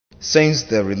Since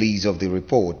the release of the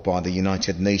report by the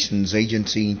United Nations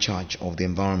agency in charge of the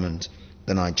environment,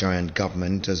 the Nigerian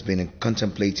government has been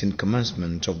contemplating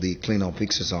commencement of the cleanup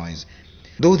exercise.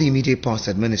 Though the immediate past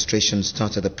administration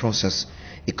started the process,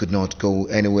 it could not go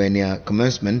anywhere near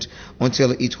commencement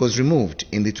until it was removed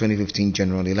in the 2015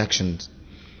 general elections.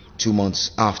 2 months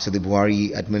after the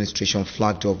Buhari administration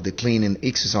flagged off the cleaning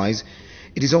exercise,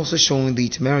 it is also showing the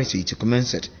temerity to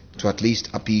commence it, to at least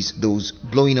appease those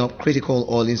blowing up critical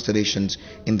oil installations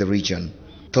in the region.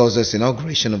 Thursday's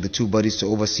inauguration of the two bodies to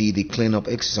oversee the cleanup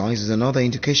exercise is another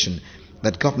indication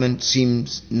that government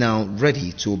seems now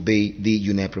ready to obey the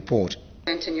UNEP report.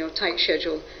 In your tight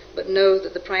schedule, but know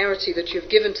that the priority that you've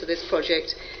given to this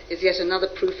project is yet another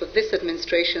proof of this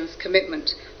administration's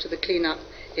commitment to the cleanup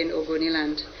in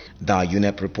Ogoniland. The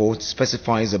UNEP report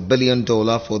specifies $1 billion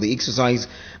for the exercise,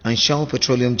 and Shell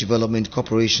Petroleum Development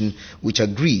Corporation, which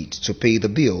agreed to pay the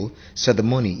bill, said the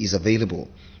money is available.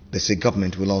 They say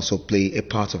government will also play a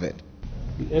part of it.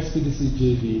 The SPDC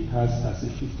JV has as a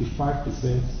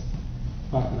 55%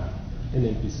 partner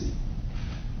NNPC.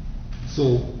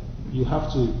 So you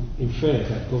have to infer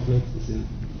that government is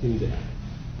in there.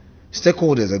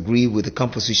 Stakeholders agree with the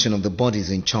composition of the bodies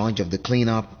in charge of the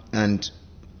cleanup and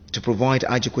to provide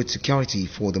adequate security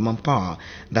for the manpower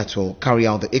that will carry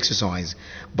out the exercise,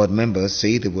 but members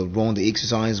say they will run the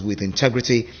exercise with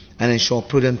integrity and ensure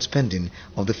prudent spending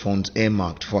of the funds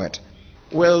earmarked for it.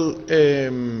 Well,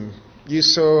 you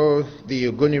saw the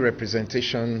Ogoni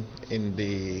representation in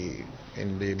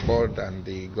the board and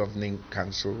the governing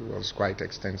council was quite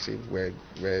extensive. We're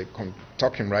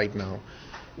talking right now.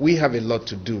 We have a lot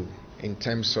to do in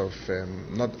terms of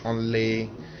not only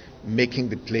making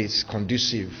the place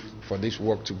conducive for this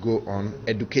work to go on,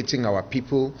 educating our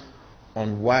people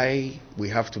on why we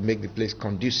have to make the place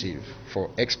conducive for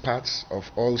experts of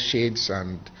all shades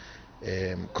and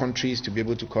countries to be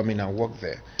able to come in and work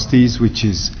there. Trustees, which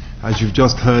is, as you've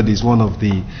just heard, is one of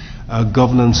the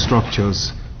governance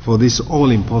structures for this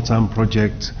all-important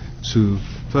project to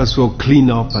first of all clean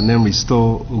up and then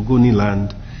restore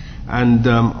Ogoniland. And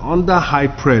under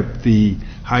HYPREP, the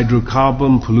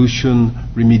hydrocarbon pollution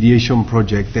remediation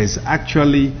project, there's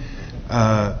actually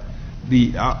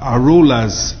our role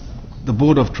as the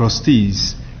Board of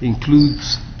Trustees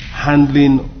includes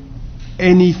handling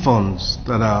any funds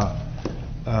that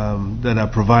are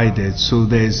provided. So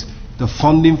there's the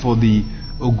funding for the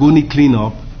Ogoni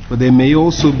cleanup, but there may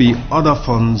also be other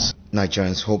funds.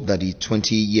 Nigerians hope that the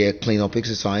 20-year cleanup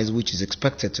exercise, which is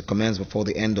expected to commence before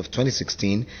the end of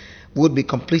 2016, would be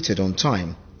completed on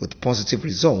time, with positive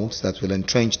results that will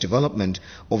entrench development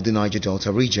of the Niger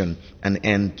Delta region and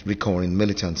end recurring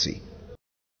militancy.